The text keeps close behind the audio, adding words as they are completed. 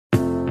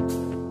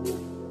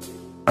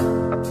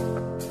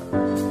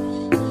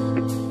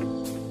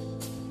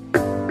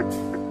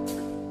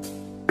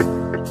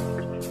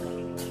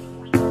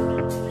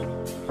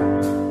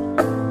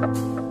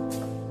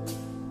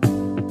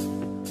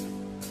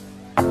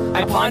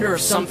I ponder of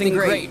something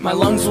great. My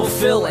lungs will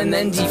fill and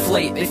then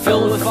deflate. They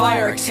fill with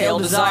fire, exhale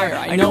desire.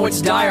 I know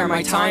it's dire,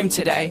 my time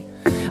today.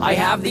 I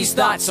have these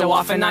thoughts, so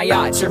often I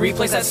ought to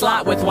replace that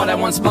slot with what I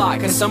once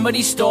bought. Cause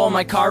somebody stole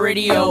my car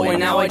radio and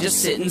now I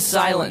just sit in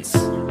silence.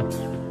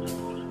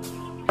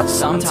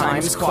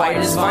 Sometimes quiet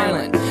is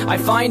violent. I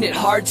find it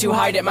hard to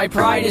hide it. My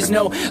pride is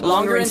no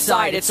longer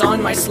inside. It's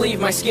on my sleeve,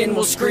 my skin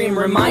will scream,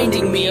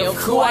 reminding me of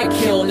who I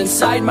killed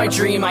inside my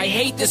dream. I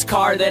hate this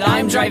car that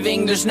I'm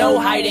driving. There's no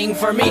hiding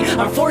for me.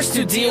 I'm forced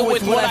to deal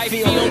with what I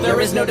feel.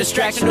 There is no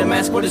distraction to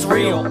mask what is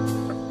real.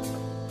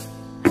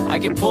 I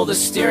can pull the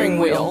steering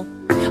wheel.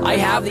 I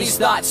have these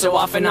thoughts, so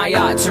often I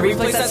ought to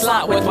replace that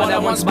slot with what I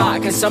once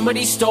bought. Cause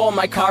somebody stole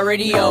my car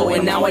radio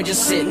and now I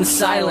just sit in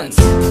silence.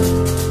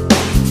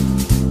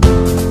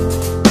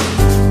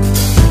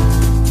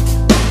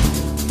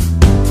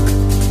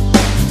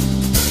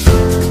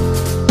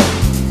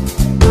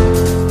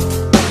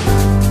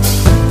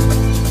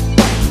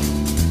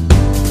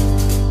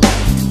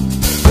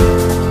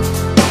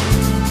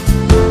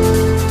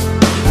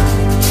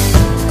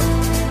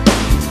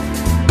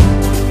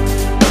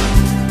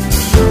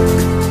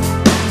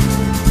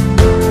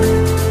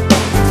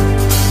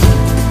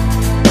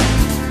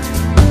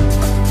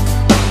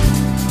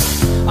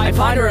 I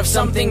ponder of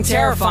something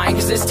terrifying,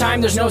 cause this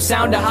time there's no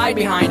sound to hide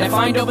behind. I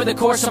find over the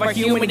course of our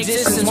human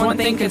existence, one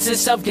thing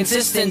consists of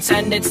consistence,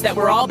 and it's that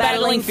we're all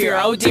battling fear.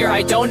 Oh dear,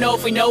 I don't know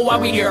if we know why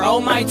we're here. Oh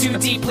my, too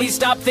deep, please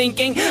stop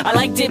thinking. I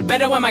liked it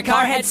better when my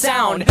car had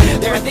sound.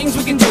 There are things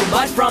we can do,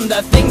 but from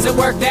the things that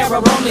work there are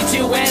only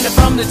two, and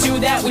from the two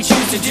that we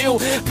choose to do,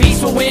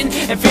 peace will win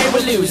and fear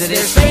will lose.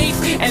 There's faith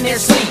and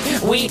there's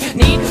sleep. We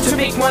need to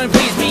pick one,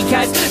 please,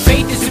 because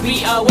faith is to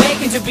be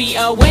awake, and to be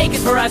awake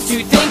is for us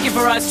to think, and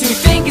for us to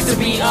think is to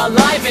be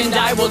alive. And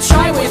I will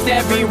try with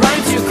every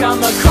rhyme to come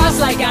across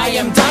like I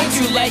am dying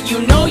to let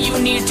you know you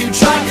need to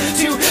try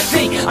to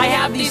think. I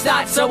have these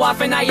thoughts, so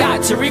often I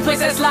ought to replace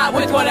that slot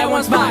with what I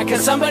once bought.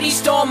 Cause somebody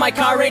stole my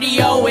car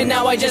radio and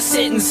now I just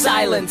sit in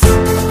silence.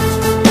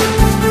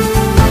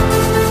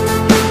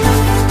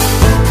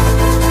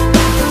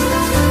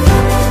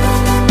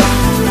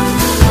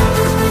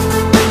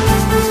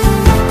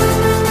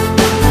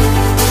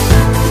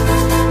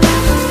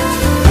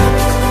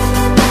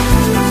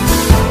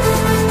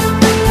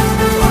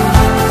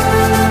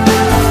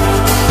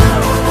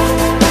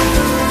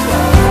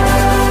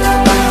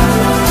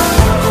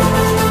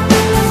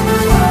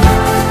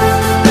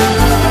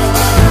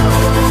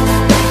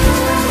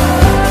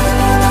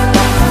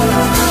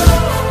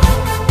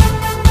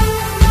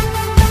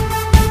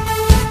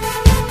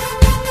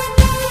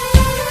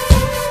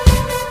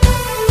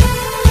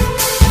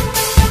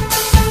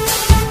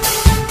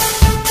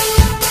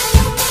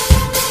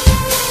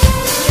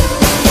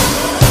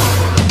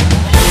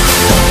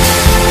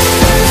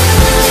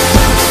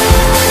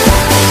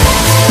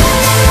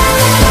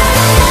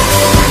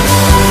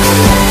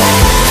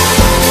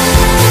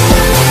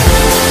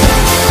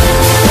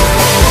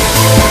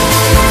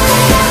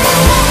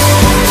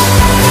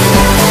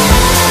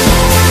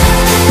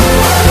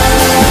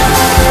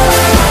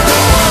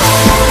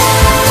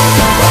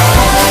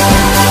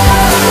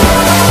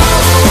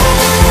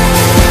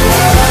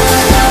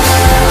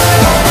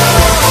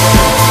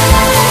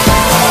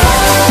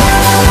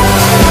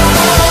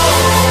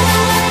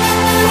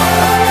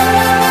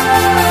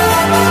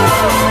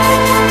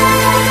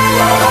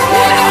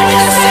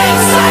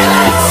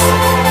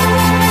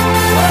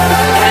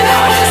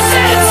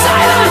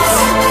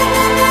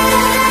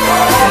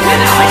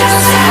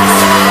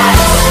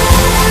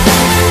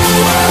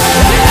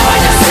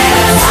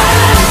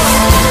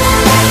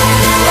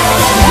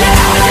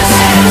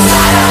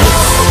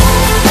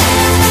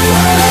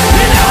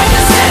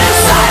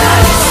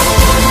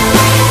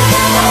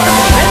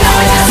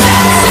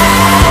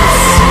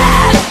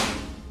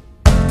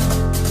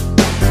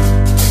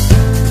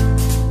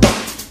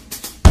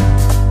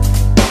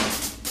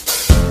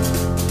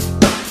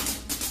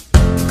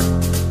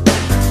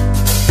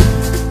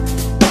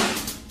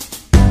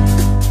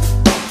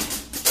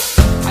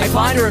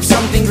 Ponder of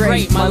something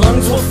great. My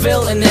lungs will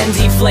fill and then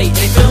deflate.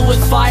 They fill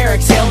with fire,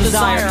 exhale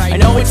desire. I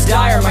know it's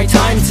dire, my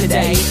time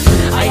today.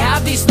 I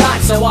have these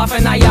thoughts, so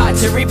often I ought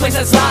to replace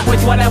that slot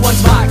with what I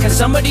once bought. Cause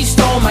somebody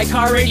stole my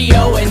car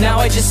radio and now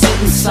I just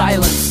sit in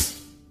silence.